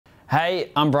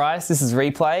Hey, I'm Bryce, this is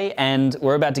Replay, and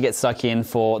we're about to get stuck in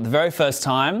for the very first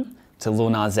time to Lil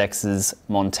Nas X's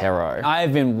Montero. I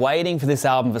have been waiting for this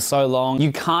album for so long.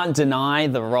 You can't deny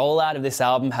the rollout of this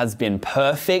album has been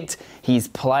perfect. He's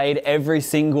played every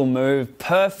single move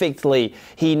perfectly.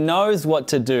 He knows what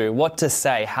to do, what to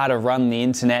say, how to run the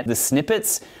internet. The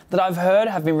snippets that I've heard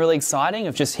have been really exciting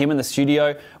of just him in the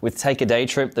studio with Take a Day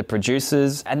Trip, the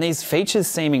producers, and these features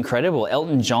seem incredible.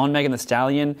 Elton John, Megan Thee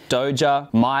Stallion,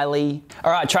 Doja, Miley.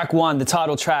 All right, track one, the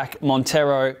title track,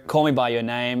 Montero, Call Me By Your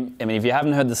Name. I mean, if you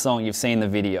haven't heard the song, you've seen the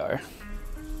video.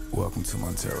 Welcome to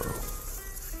Montero.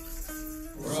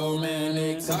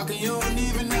 Romantic talking, you don't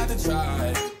even have to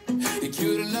try. You're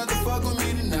cute enough to fuck with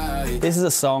me tonight. This is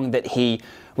a song that he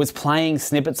was playing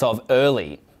snippets of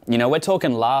early. You know, we're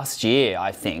talking last year,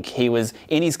 I think. He was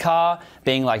in his car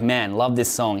being like, man, love this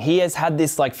song. He has had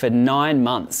this like for 9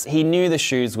 months. He knew the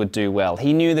shoes would do well.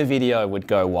 He knew the video would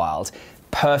go wild.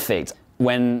 Perfect.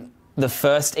 When the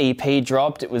first EP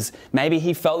dropped, it was maybe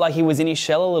he felt like he was in his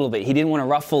shell a little bit. He didn't want to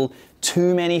ruffle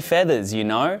too many feathers, you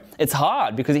know? It's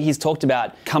hard because he's talked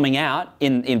about coming out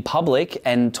in public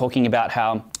and talking about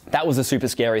how that was a super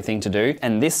scary thing to do.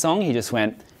 And this song, he just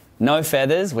went, no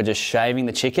feathers, we're just shaving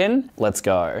the chicken, let's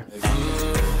go.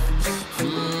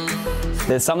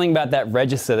 There's something about that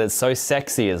register that's so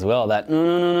sexy as well, that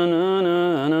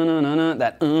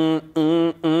that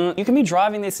You can be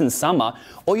driving this in summer,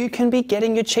 or you can be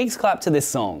getting your cheeks clapped to this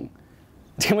song.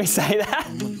 Can we say that?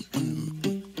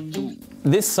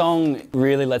 This song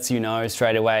really lets you know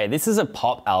straight away, this is a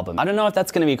pop album. I don't know if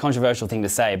that's going to be a controversial thing to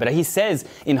say, but he says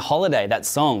in Holiday, that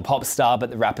song, pop star, but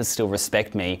the rappers still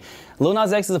respect me. Lil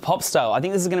Nas X is a pop star. I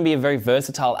think this is going to be a very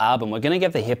versatile album. We're going to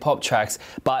get the hip hop tracks,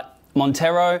 but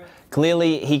Montero,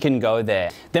 clearly he can go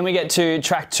there. Then we get to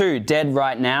track 2, Dead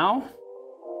Right Now.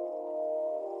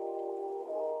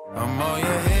 I'm on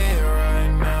your head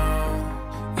right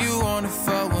now. You wanna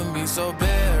fuck with me so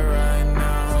bad right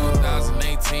now.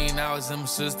 2018, I was in my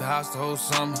sister's house the whole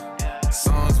summer.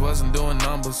 Songs wasn't doing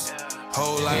numbers.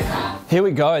 Whole life. Here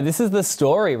we go. This is the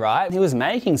story, right? He was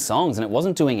making songs and it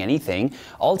wasn't doing anything.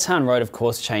 Old Town Road, of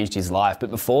course, changed his life. But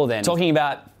before then, talking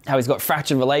about how he's got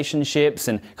fractured relationships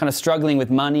and kind of struggling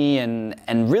with money and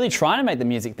really trying to make the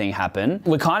music thing happen.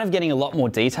 We're kind of getting a lot more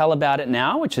detail about it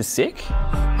now, which is sick.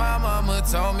 My mama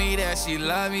told me that she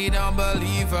love me, don't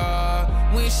believe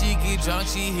her. When she get drunk,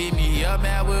 she hit me up,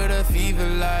 mad with a fever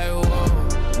like, whoa.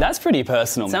 That's pretty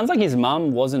personal. Sounds like his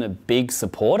mum wasn't a big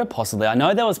supporter, possibly. I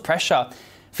know there was pressure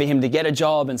for him to get a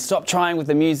job and stop trying with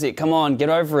the music. Come on, get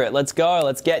over it. Let's go.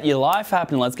 Let's get your life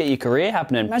happening. Let's get your career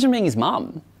happening. Imagine being his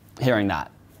mum, hearing that.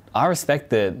 I respect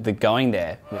the going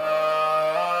there.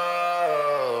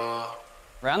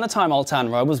 Around the time Old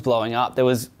Town Road was blowing up, there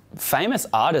was famous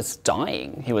artists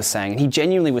dying, he was saying. He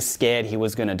genuinely was scared he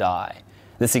was going to die.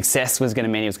 The success was going to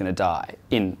mean he was going to die,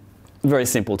 in very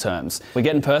simple terms. We're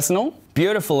getting personal.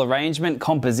 Beautiful arrangement,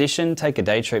 composition, Take a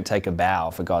Day Trip, Take a Bow,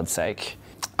 for God's sake.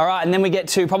 All right, and then we get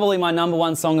to probably my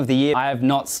 #1 song of the year. I have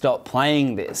not stopped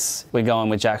playing this. We're going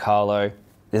with Jack Harlow.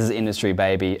 This is Industry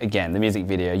Baby. Again, the music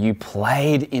video. You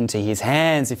played into his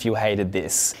hands if you hated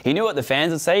this. He knew what the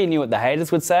fans would say, he knew what the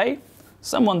haters would say.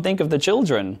 Someone think of the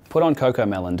children. Put on Coco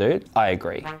Melon, dude. I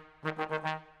agree.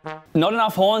 Not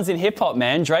enough horns in hip-hop,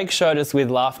 man. Drake showed us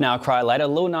with Laugh Now, Cry Later.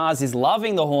 Lil Nas is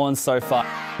loving the horns so far.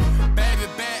 Baby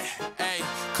bet, ayy,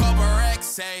 couple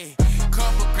racks, ayy,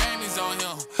 couple Grammys on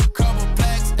him, couple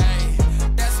plaques, ayy,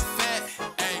 that's a fact,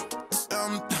 ayy,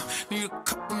 need a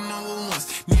couple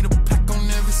 #1s, need a pack on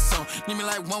every song, need me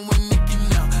like one with Nicki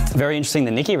now. Very interesting,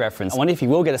 the Nicki reference. I wonder if he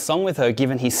will get a song with her,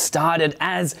 given he started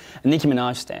as a Nicki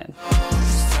Minaj stan.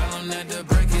 Tell him that the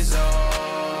break is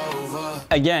over.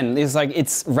 Again, it's like,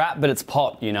 it's rap, but it's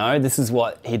pop, you know? This is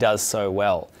what he does so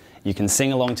well. You can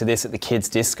sing along to this at the kids'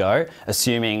 disco,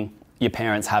 assuming your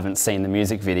parents haven't seen the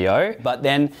music video. But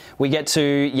then we get to,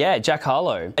 yeah, Jack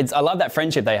Harlow. I love that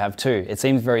friendship they have too. It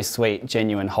seems very sweet,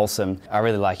 genuine, wholesome. I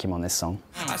really like him on this song.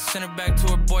 I sent her back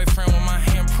to her boyfriend with my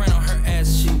handprint on her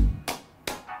ass cheek.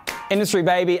 Industry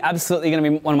Baby, absolutely gonna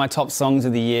be one of my top songs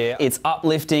of the year. It's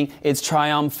uplifting, it's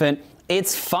triumphant,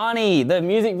 it's funny. The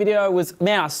music video was,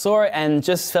 man, I saw it and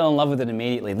just fell in love with it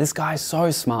immediately. This guy's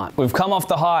so smart. We've come off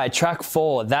the high, track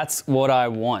 4, That's What I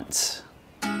Want.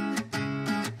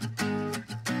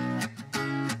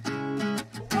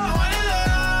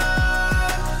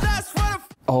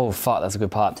 Oh fuck, that's a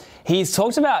good part. He's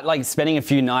talked about like spending a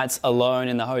few nights alone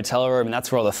in the hotel room, and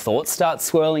that's where all the thoughts start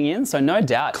swirling in. So no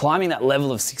doubt, climbing that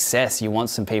level of success, you want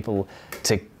some people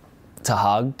to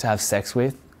hug, to have sex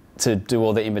with, to do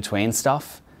all the in-between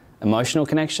stuff. Emotional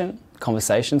connection,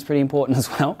 conversation's pretty important as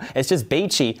well. It's just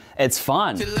beachy, it's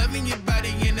fun. To loving your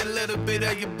body in a little bit bit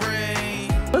of your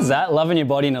brain. What is that? Loving your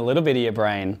body and a little bit of your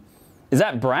brain. Is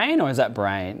that brain or is that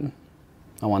brain?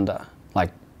 I wonder.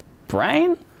 Like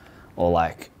brain or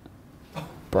like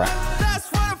brain?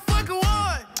 That's what I fucking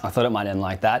want. I thought it might end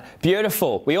like that.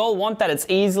 Beautiful. We all want that. It's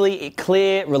easily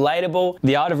clear, relatable.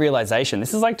 The art of realization.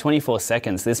 This is like 24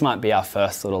 seconds. This might be our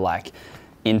first little like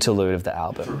interlude of the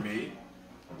album. For me,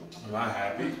 am I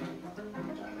happy?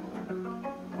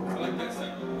 I like that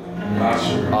sound. Not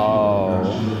sure.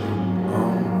 Oh.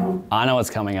 I know what's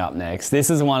coming up next. This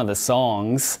is one of the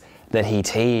songs that he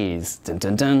teased. Dun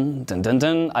dun dun dun dun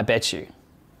dun. I bet you.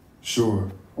 Sure.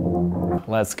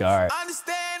 Let's go. I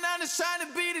understand, I'm just trying to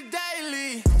be the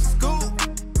daily. Scoop,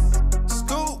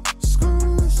 scoop,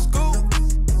 scoop, scoop,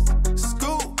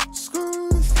 scoop,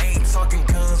 scoop. Ain't talking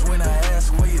guns when I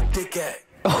ask where your dick at.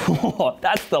 Oh,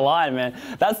 that's the line, man.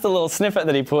 That's the little snippet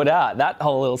that he put out. That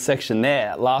whole little section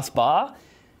there, last bar.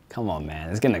 Come on, man.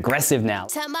 It's getting aggressive now.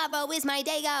 Tomorrow is my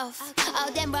day off.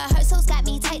 All them rehearsals got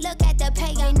me tight. Look at the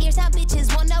pay. And here's how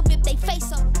bitches wanna rip they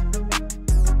face off.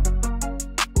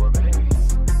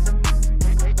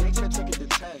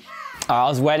 I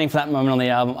was waiting for that moment on the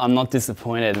album. I'm not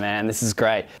disappointed, man. This is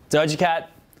great. Doja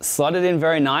Cat slotted in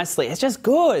very nicely. It's just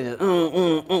good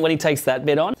when he takes that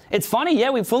bit on. It's funny, yeah,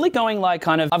 we're fully going like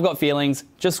kind of, I've got feelings,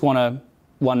 just wanna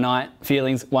one night,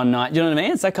 feelings, one night. Do you know what I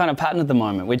mean? It's that kind of pattern at the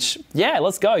moment, which, yeah,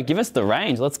 let's go. Give us the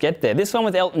range. Let's get there. This one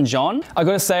with Elton John. I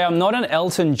gotta say, I'm not an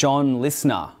Elton John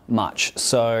listener much,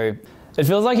 so it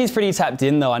feels like he's pretty tapped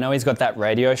in though. I know he's got that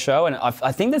radio show, and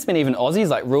I think there's been even Aussies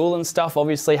like Rule and stuff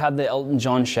obviously had the Elton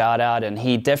John shout out, and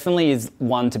he definitely is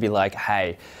one to be like,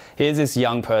 hey, here's this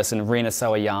young person, Rina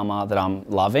Sawayama, that I'm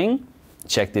loving.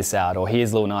 Check this out. Or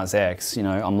here's Lil Nas X, you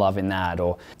know, I'm loving that.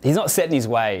 Or he's not set in his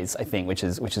ways, I think, which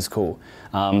is cool.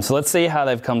 So let's see how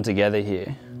they've come together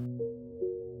here.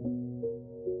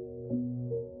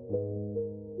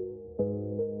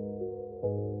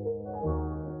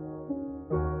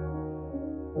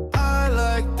 I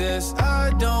like this,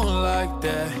 I don't like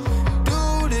that.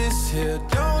 Do this here,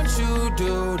 don't you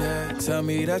do that. Tell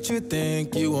me that you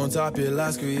think you on top of your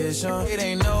last creation. It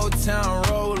ain't no town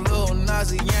road, Lil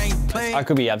Nas X, ain't playing. I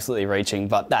could be absolutely reaching,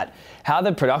 but how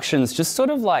the production's just sort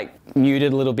of like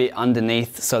muted a little bit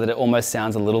underneath so that it almost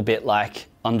sounds a little bit like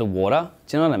underwater.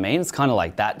 Do you know what I mean? It's kind of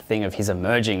like that thing of he's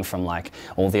emerging from like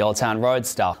all the Old Town Road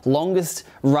stuff. Longest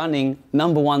running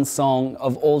 #1 song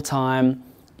of all time.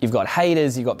 You've got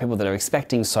haters, you've got people that are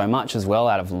expecting so much as well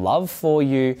out of love for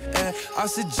you. I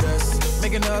suggest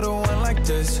make another one like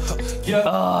this. Yeah.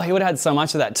 Oh, he would have had so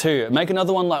much of that too. Make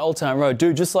another one like Old Town Road.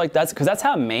 Dude, just like that, because that's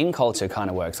how meme culture kind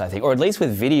of works, I think. Or at least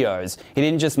with videos. He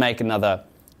didn't just make another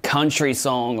country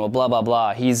song or blah, blah,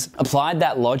 blah. He's applied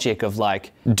that logic of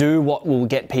like, do what will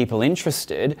get people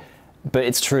interested, but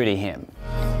it's true to him.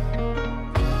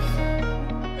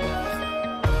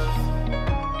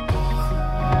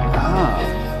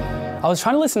 I was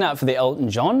trying to listen out for the Elton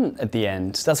John at the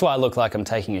end. That's why I look like I'm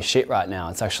taking a shit right now.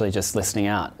 It's actually just listening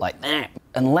out. Like,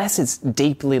 unless it's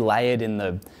deeply layered in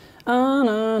the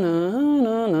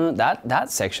that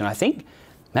section. I think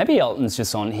maybe Elton's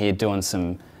just on here doing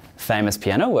some famous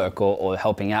piano work or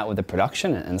helping out with the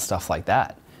production and stuff like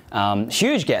that.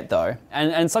 Huge get though,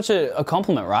 and such a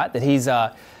compliment, right? That he's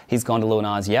gone to Lil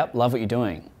Nas, yep, love what you're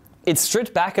doing. It's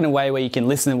stripped back in a way where you can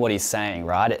listen to what he's saying,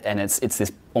 right? And it's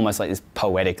this almost like this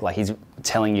poetic, like he's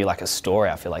telling you like a story,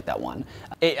 I feel like that one.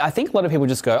 I think a lot of people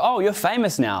just go, oh, you're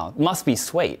famous now, must be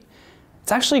sweet.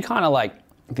 It's actually kind of like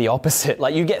the opposite.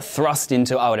 Like you get thrust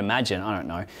into, I would imagine, I don't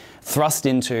know, thrust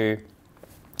into,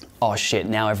 oh shit,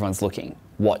 now everyone's looking.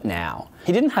 What now?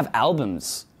 He didn't have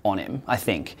albums on him, I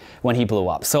think, when he blew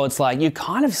up. So it's like you're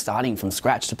kind of starting from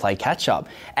scratch to play catch up.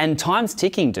 And time's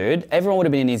ticking, dude. Everyone would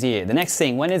have been in his ear. The next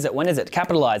thing, when is it? When is it?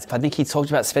 Capitalize. I think he talked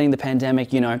about spending the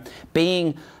pandemic, you know,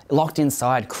 being locked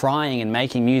inside, crying and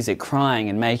making music, crying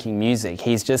and making music.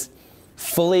 He's just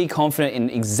fully confident in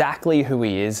exactly who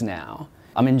he is now.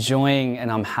 I'm enjoying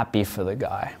and I'm happy for the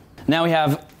guy. Now we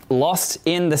have Lost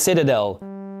in the Citadel.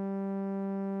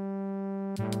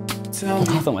 I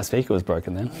thought my speaker was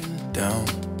broken then. Down.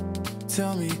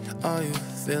 Tell me, are you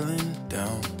feeling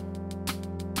down?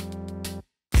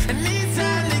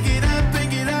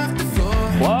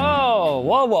 Whoa,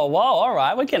 whoa, whoa, whoa. All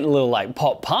right, we're getting a little like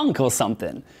pop punk or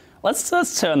something. Let's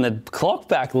turn the clock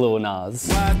back, Lil Nas.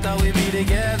 Well, I thought we'd be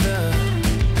together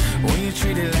when you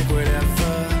treat it like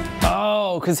whatever.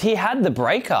 Oh, because he had the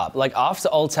breakup. Like after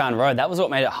Old Town Road, that was what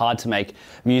made it hard to make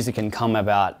music and come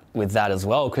about with that as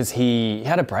well, because he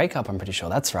had a breakup, I'm pretty sure.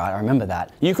 That's right, I remember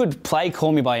that. You could play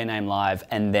Call Me By Your Name live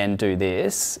and then do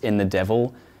this in the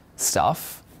Devil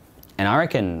stuff, and I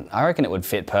reckon it would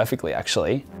fit perfectly,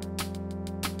 actually.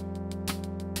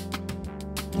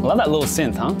 love that little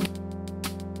synth, huh?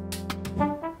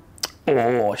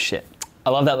 Oh, shit. I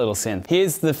love that little synth.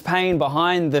 Here's the pain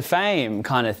behind the fame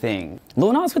kind of thing.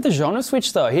 Lil Nas with the genre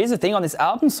switch though. Here's the thing on this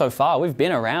album so far. We've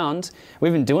been around.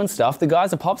 We've been doing stuff. The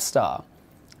guy's a pop star.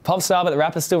 Pop star, but the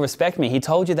rappers still respect me. He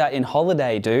told you that in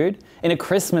Holiday, dude. In a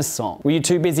Christmas song. Were you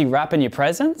too busy wrapping your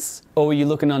presents? Or were you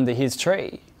looking under his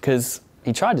tree? Because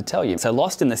he tried to tell you. So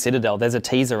Lost in the Citadel, there's a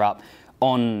teaser up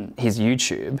on his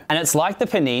YouTube. And it's like the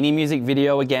Panini music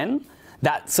video again.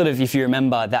 That sort of, if you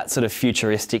remember, that sort of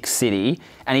futuristic city.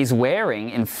 And he's wearing,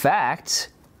 in fact,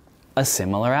 a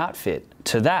similar outfit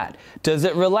to that. Does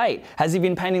it relate? Has he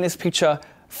been painting this picture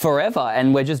forever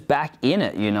and we're just back in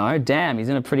it, you know? Damn, he's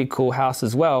in a pretty cool house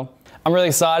as well. I'm really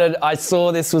excited. I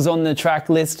saw this was on the track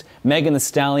list. Megan Thee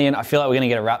Stallion. I feel like we're gonna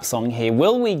get a rap song here.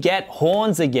 Will we get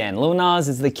horns again? Lil Nas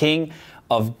is the king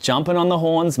of jumping on the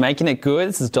horns, making it good.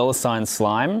 This is $sign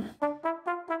Slime.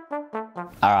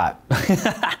 All right.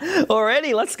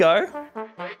 Already, let's go.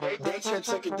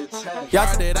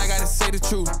 Y'all did, I gotta say the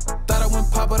truth. Thought I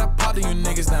wouldn't pop, but I popped to you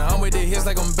niggas now. I'm with the hits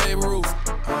like I'm Babe Ruth.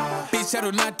 Bitch, I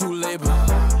do not do labor.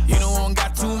 You know I don't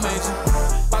got too major.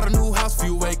 Bought a new house for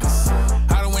you acres.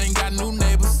 I don't ain't got new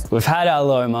neighbors. We've had our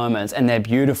low moments and they're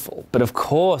beautiful. But of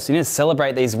course, you need to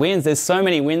celebrate these wins. There's so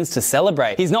many wins to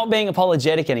celebrate. He's not being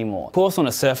apologetic anymore. Of course, on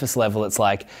a surface level, it's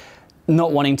like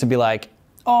not wanting to be like,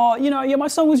 oh, you know, yeah, my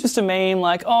song was just a meme.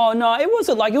 Like, oh, no, it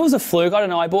wasn't like, it was a fluke. I don't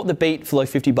know. I bought the beat for like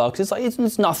 $50. It's like,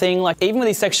 it's nothing. Like, even with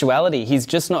his sexuality, he's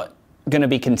just not going to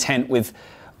be content with,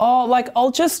 oh, like,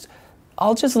 I'll just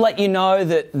let you know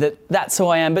that's who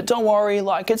I am. But don't worry,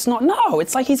 like, it's not. No,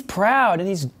 it's like he's proud and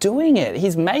he's doing it.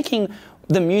 He's making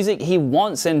the music he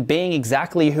wants and being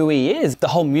exactly who he is. The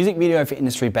whole music video for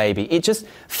Industry Baby, it just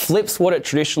flips what it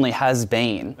traditionally has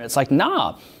been. It's like,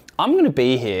 nah. I'm going to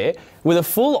be here with a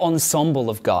full ensemble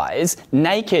of guys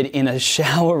naked in a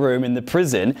shower room in the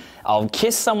prison. I'll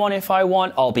kiss someone if I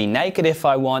want. I'll be naked if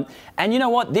I want. And you know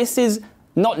what? This is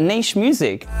not niche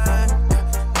music.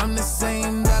 I'm the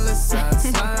same $sign.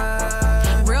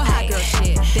 Real hot girl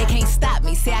shit. They can't stop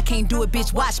me. Say I can't do it,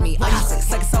 bitch. Watch me. I used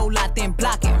to like a soul lot, then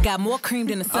block it. Got more cream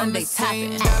than a Sunday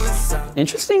topping.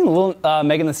 Interesting,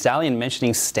 Megan Thee Stallion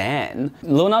mentioning Stan.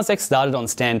 Lil Nas X started on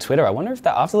Stan Twitter. I wonder if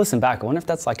that, I have to listen back, I wonder if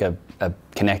that's like a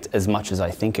connect as much as I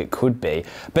think it could be.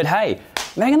 But hey,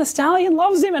 Megan Thee Stallion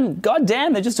loves him and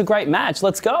goddamn, they're just a great match.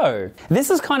 Let's go. This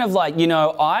is kind of like, you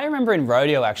know, I remember in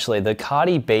Rodeo actually, the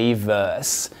Cardi B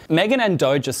verse. Megan and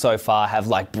Doja so far have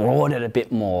like brought it a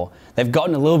bit more. They've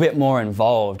gotten a little bit more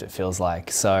involved, it feels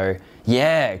like. So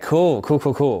yeah,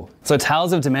 cool. So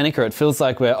Tales of Dominica, it feels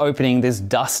like we're opening this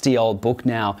dusty old book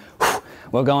now.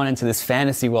 We're going into this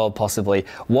fantasy world possibly.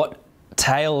 What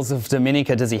Tales of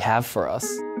Dominica does he have for us?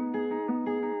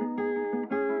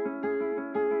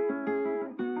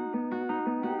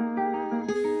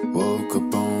 Woke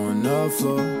up on the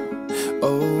floor.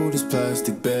 Oh, this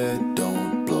plastic bed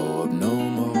don't blow up no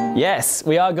more. Yes,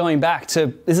 we are going back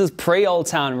to, this is pre-Old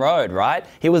Town Road, right?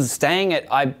 He was staying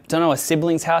at, I don't know, a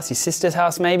sibling's house, his sister's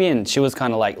house maybe, and she was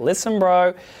kind of like, listen,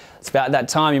 bro, it's about that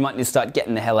time you might need to start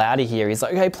getting the hell out of here. He's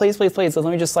like, okay, please, let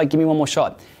me just like, give me one more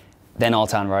shot. Then Old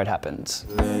Town Road happened.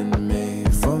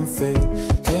 From fate,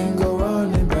 can't go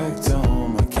running back to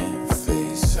home, I can't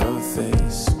face her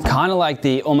face. Kind of like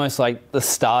almost like the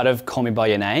start of Call Me By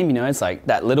Your Name, you know, it's like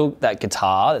that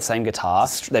guitar, that same guitar,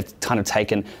 they've kind of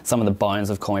taken some of the bones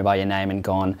of Call Me By Your Name and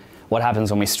gone, what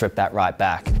happens when we strip that right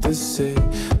back?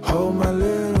 Hold my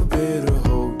little bit of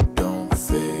hope, don't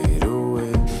fade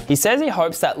away. He says he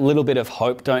hopes that little bit of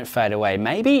hope don't fade away.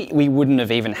 Maybe we wouldn't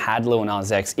have even had Lil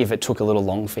Nas X if it took a little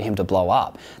long for him to blow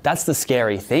up. That's the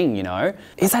scary thing, you know?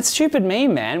 Is that stupid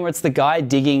meme, man, where it's the guy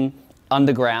digging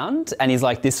underground and he's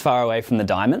like this far away from the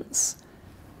diamonds?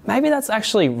 Maybe that's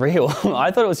actually real.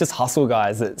 I thought it was just hustle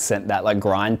guys that sent that, like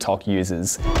grind talk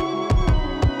users.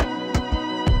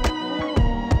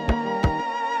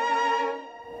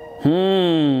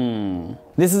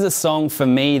 This is a song for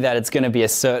me that it's going to be a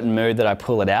certain mood that I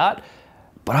pull it out,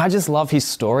 but I just love his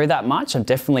story that much. I'm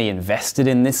definitely invested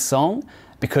in this song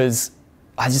because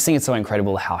I just think it's so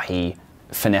incredible how he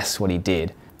finessed what he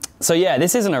did. So yeah,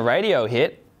 this isn't a radio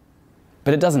hit,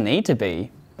 but it doesn't need to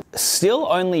be. Still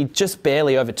only just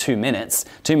barely over 2 minutes,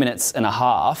 2 minutes and a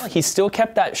half. He still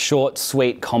kept that short,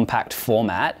 sweet, compact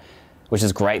format, which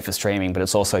is great for streaming, but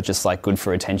it's also just like good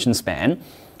for attention span.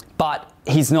 But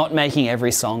he's not making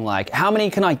every song like, how many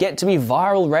can I get to be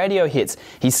viral radio hits?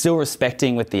 He's still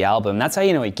respecting with the album. That's how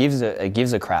you know he gives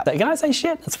a crap. Can I say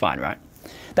shit? That's fine, right?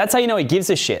 That's how you know he gives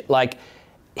a shit. Like,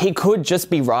 he could just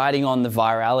be riding on the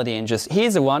virality and just,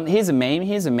 here's a one, here's a meme,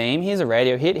 here's a meme, here's a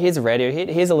radio hit, here's a radio hit,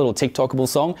 here's a little TikTokable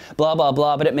song, blah, blah,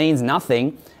 blah, but it means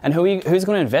nothing. And who's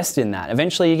going to invest in that?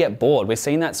 Eventually you get bored. We've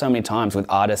seen that so many times with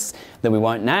artists that we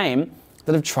won't name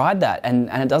that have tried that, and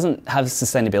it doesn't have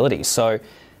sustainability. So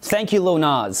thank you, Lil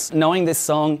Nas. Knowing this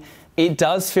song, it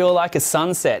does feel like a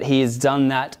sunset. He has done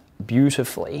that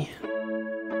beautifully.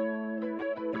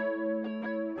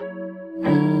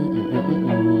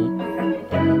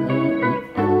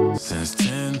 Since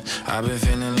 10, I've been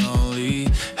feeling lonely.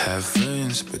 Have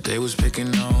friends, but they was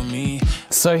picking on me.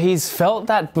 So he's felt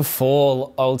that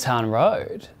before Old Town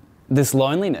Road. This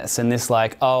loneliness and this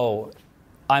like, oh,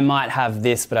 I might have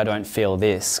this, but I don't feel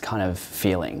this kind of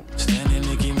feeling. Standing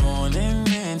Nicky morning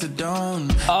into dawn.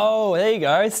 Oh, there you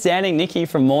go. Standing Nicky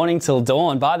from morning till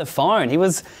dawn by the phone. He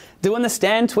was doing the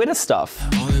Stan Twitter stuff.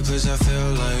 Only place I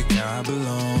feel like I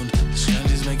belonged.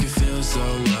 Strangers make you feel so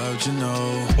loved, you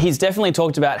know. He's definitely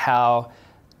talked about how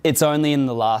it's only in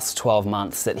the last 12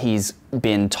 months that he's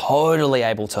been totally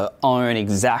able to own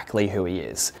exactly who he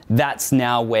is. That's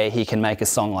now where he can make a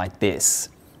song like this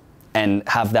and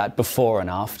have that before and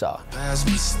after. Past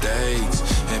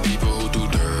mistakes and people who do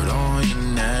dirt on your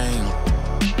name.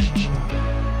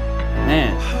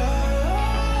 Man.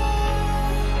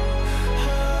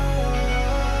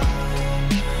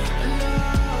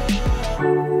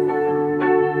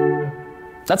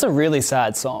 That's a really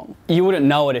sad song. You wouldn't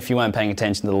know it if you weren't paying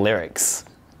attention to the lyrics.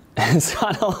 It's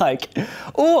kind of like,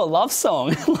 oh, a love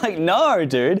song. Like, no,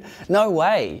 dude, no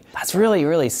way. That's really,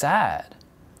 really sad.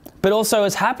 But also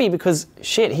is happy because,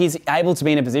 shit, he's able to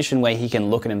be in a position where he can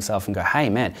look at himself and go, hey,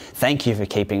 man, thank you for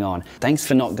keeping on. Thanks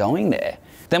for not going there.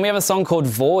 Then we have a song called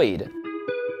Void.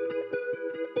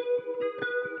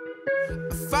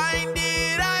 Find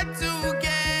it out to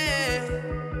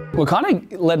get. We're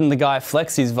kind of letting the guy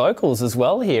flex his vocals as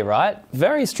well here, right?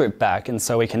 Very stripped back, and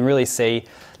so we can really see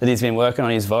that he's been working on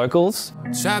his vocals.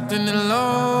 Trapped in a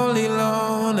lonely,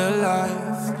 lonely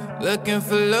life. Looking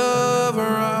for love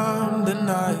around the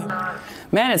night.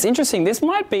 Man, it's interesting. This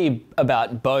might be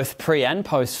about both pre and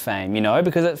post fame, you know,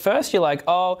 because at first you're like,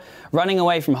 oh, running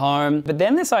away from home. But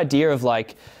then this idea of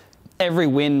like every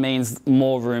win means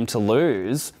more room to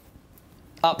lose.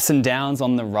 Ups and downs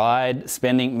on the ride,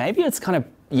 spending, maybe it's kind of,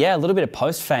 yeah, a little bit of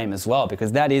post fame as well,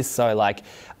 because that is so like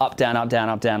up, down, up, down,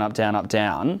 up, down, up, down, up,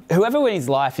 down. Whoever in his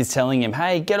life is telling him,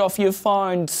 hey, get off your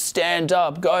phone, stand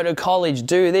up, go to college,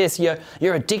 do this, you're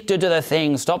addicted to the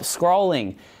thing, stop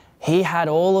scrolling. He had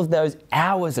all of those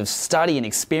hours of study and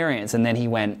experience, and then he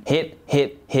went hit,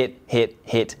 hit, hit, hit,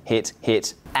 hit, hit,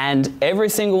 hit. And every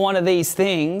single one of these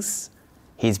things,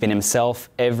 he's been himself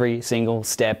every single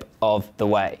step of the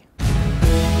way.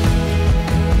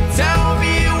 Tell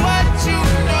me what you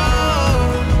know.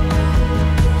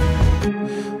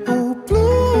 Oh,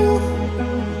 blue,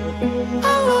 I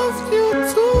love you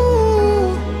too.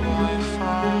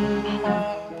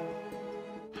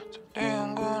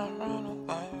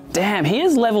 Damn, he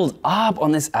has leveled up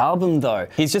on this album though.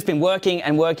 He's just been working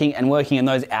and working and working, and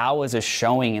those hours are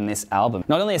showing in this album.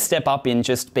 Not only a step up in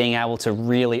just being able to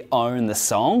really own the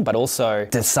song, but also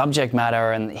the subject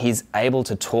matter, and he's able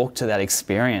to talk to that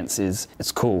experience it's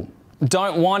cool.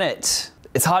 Don't Want It.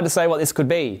 It's hard to say what this could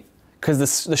be,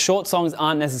 because the short songs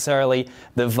aren't necessarily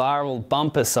the viral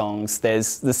bumper songs.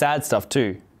 There's the sad stuff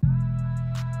too.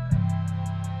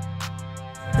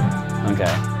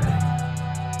 Okay.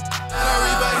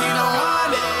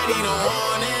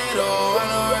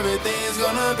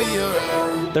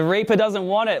 The Reaper doesn't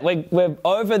want it. We're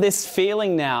over this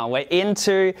feeling now. We're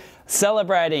into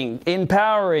celebrating,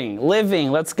 empowering,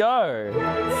 living. Let's go.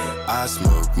 I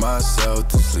smoke myself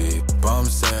to sleep. I'm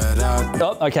sad out.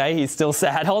 Oh, okay, he's still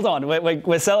sad. Hold on,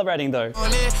 we're celebrating though. You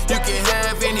can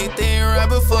have anything right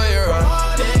before you're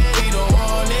on it. You don't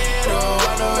want it. Oh,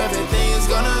 I know everything's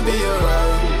gonna be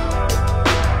alright.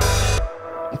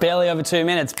 Barely over 2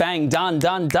 minutes. Bang, done,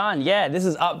 done, done. Yeah, this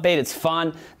is upbeat. It's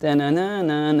fun.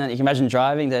 Da-na-na-na-na. You can imagine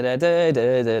driving,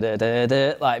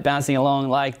 da-da-da-da-da-da-da, like bouncing along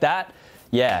like that.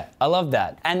 Yeah, I love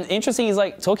that. And interesting, he's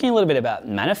like talking a little bit about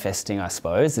manifesting, I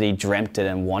suppose, that he dreamt it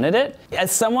and wanted it.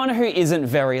 As someone who isn't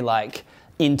very like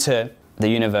into the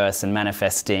universe and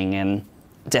manifesting and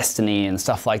destiny and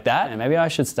stuff like that, and maybe I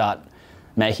should start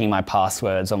making my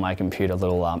passwords on my computer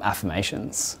little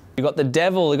affirmations. You got the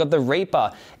devil, you got the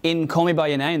Reaper in Call Me By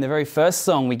Your Name, the very first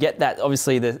song. We get that,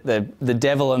 obviously, the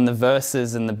devil and the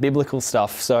verses and the biblical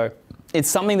stuff. So it's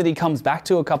something that he comes back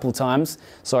to a couple of times.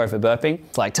 Sorry for burping.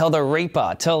 It's like, tell the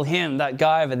Reaper, tell him, that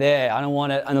guy over there, I don't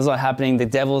want it, and it's not happening, the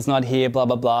devil's not here, blah,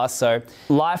 blah, blah. So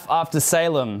Life After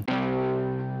Salem.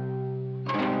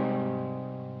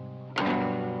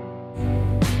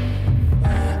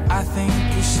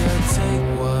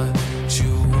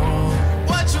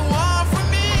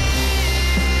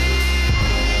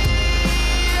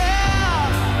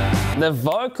 The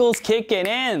vocals kicking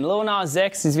in. Lil Nas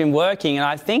X has been working, and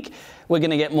I think we're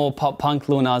going to get more pop punk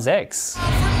Lil Nas X. You're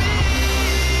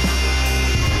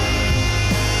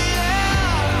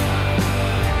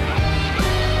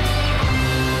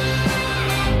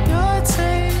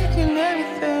taking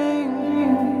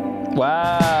everything.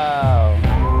 Wow.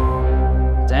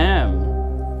 Damn.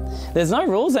 There's no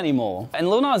rules anymore. And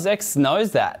Lil Nas X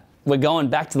knows that. We're going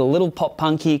back to the little pop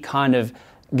punky kind of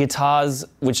guitars,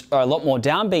 which are a lot more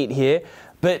downbeat here,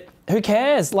 but who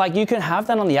cares? Like, you can have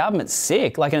that on the album, it's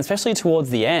sick. Like, and especially towards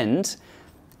the end,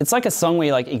 it's like a song where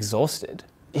you're like exhausted.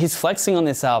 He's flexing on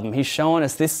this album. He's showing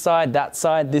us this side,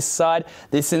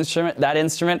 this instrument, that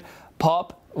instrument,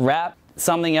 pop, rap,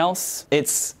 something else.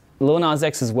 It's Lil Nas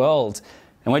X's world,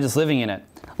 and we're just living in it.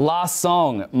 Last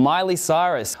song, Miley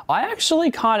Cyrus. I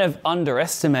actually kind of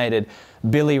underestimated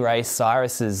Billy Ray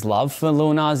Cyrus's love for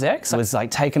Lil Nas X. It was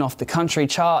like taken off the country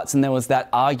charts, and there was that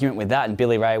argument with that, and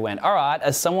Billy Ray went, all right,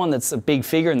 as someone that's a big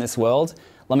figure in this world,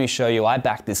 let me show you I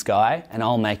back this guy and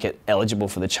I'll make it eligible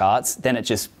for the charts. Then it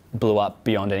just blew up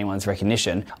beyond anyone's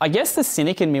recognition. I guess the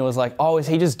cynic in me was like, oh, is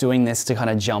he just doing this to kind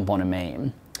of jump on a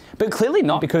meme? But clearly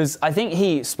not, because I think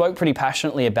he spoke pretty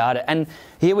passionately about it. And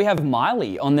here we have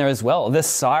Miley on there as well. The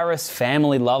Cyrus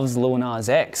family loves Lil Nas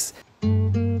X. Every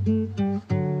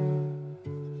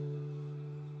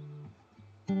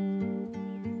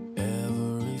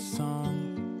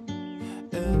song,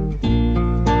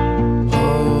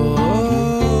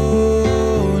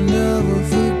 never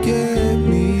forget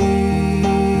me.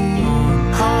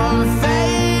 I'm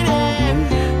fading,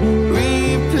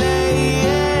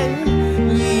 replaying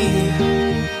me,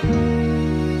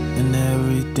 and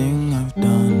everything I've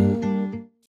done.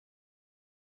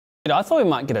 I thought we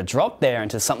might get a drop there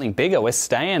into something bigger. We're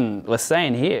staying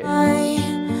here.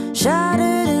 I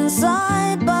shattered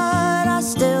inside, but I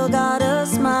still got a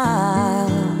smile.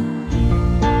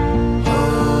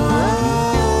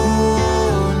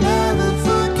 Oh, never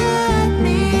forget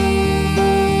me.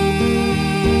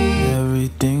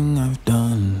 Everything I've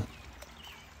done.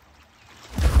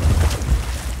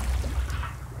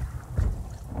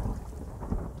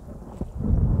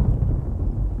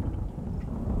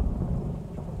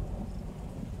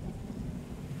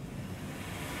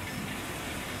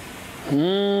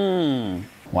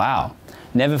 Wow.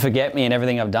 Never forget me and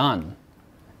everything I've done.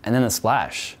 And then the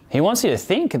splash. He wants you to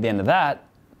think at the end of that.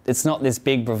 It's not this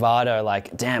big bravado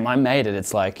like, damn, I made it.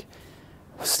 It's like,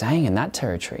 we're staying in that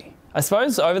territory. I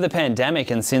suppose over the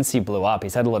pandemic and since he blew up,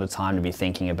 he's had a lot of time to be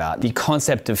thinking about the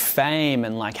concept of fame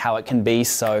and like how it can be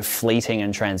so fleeting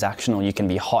and transactional. You can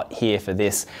be hot here for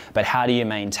this, but how do you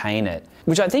maintain it?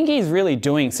 Which I think he's really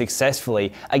doing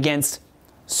successfully against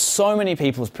so many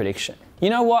people's prediction. You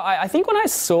know what, I think when I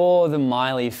saw the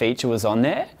Miley feature was on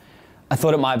there, I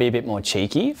thought it might be a bit more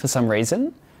cheeky for some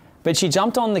reason. But she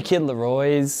jumped on the Kid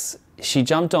Leroy's, she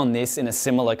jumped on this in a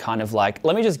similar kind of like,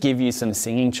 let me just give you some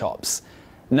singing chops.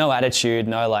 No attitude,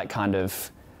 no like kind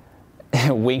of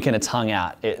wink and a tongue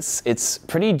out. It's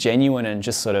pretty genuine and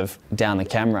just sort of down the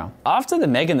camera. After the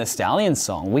Megan Thee Stallion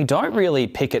song, we don't really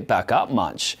pick it back up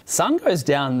much. Sun goes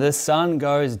down, the sun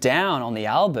goes down on the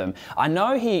album. I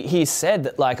know he said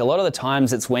that like a lot of the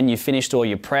times it's when you finished all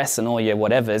your press and all your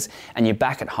whatevers and you're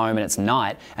back at home and it's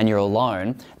night and you're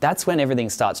alone, that's when everything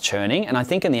starts churning. And I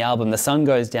think in the album, the sun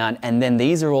goes down and then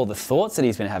these are all the thoughts that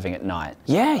he's been having at night.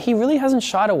 Yeah, he really hasn't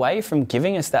shied away from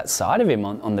giving us that side of him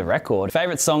on the record.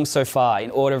 Favorite songs so far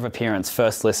in order of appearance,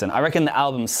 first listen. I reckon the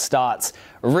album starts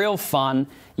real fun.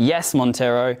 Yes,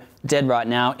 Montero, Dead Right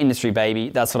Now, Industry Baby,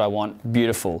 that's what I want,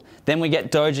 beautiful. Then we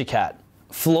get Doja Cat,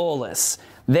 Flawless.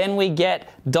 Then we get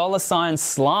 $,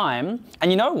 Slime.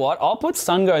 And you know what? I'll put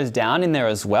Sun Goes Down in there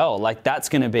as well. Like that's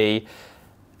gonna be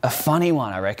a funny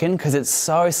one, I reckon, because it's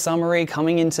so summery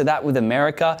coming into that with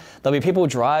America. There'll be people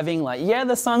driving like, yeah,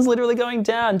 the sun's literally going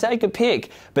down, take a pic.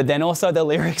 But then also the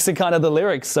lyrics are kind of the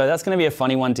lyrics. So that's gonna be a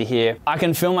funny one to hear. I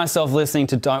can feel myself listening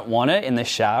to Don't Want It in the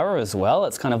shower as well.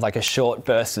 It's kind of like a short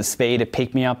burst of speed, a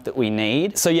pick me up that we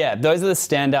need. So yeah, those are the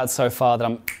standouts so far that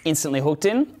I'm instantly hooked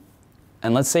in.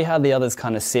 And let's see how the others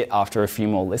kind of sit after a few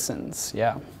more listens,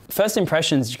 yeah. First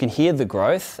impressions, you can hear the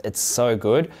growth. It's so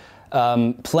good.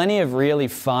 Plenty of really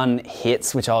fun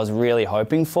hits, which I was really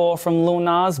hoping for from Lil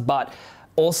Nas, but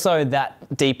also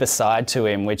that deeper side to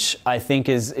him, which I think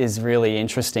is really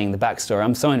interesting, the backstory.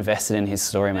 I'm so invested in his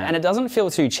story, man. And it doesn't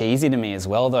feel too cheesy to me as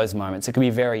well, those moments. It can be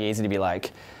very easy to be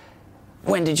like,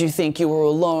 when did you think you were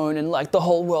alone and like the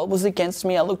whole world was against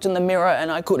me? I looked in the mirror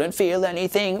and I couldn't feel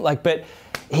anything. Like, but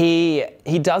he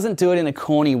doesn't do it in a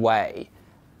corny way.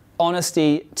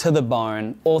 Honesty to the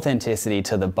bone, authenticity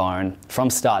to the bone,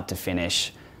 from start to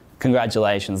finish.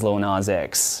 Congratulations, Lil Nas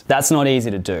X. That's not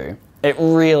easy to do. It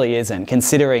really isn't,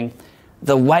 considering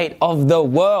the weight of the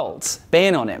world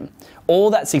being on him. All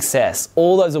that success,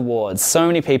 all those awards, so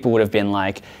many people would have been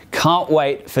like, can't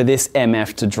wait for this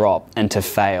MF to drop and to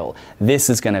fail. This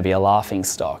is going to be a laughing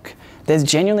stock. There's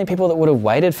genuinely people that would have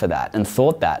waited for that and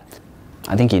thought that.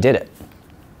 I think he did it.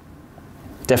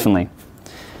 Definitely.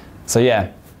 So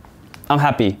yeah, I'm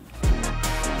happy.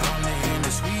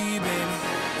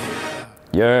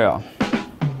 Yeah.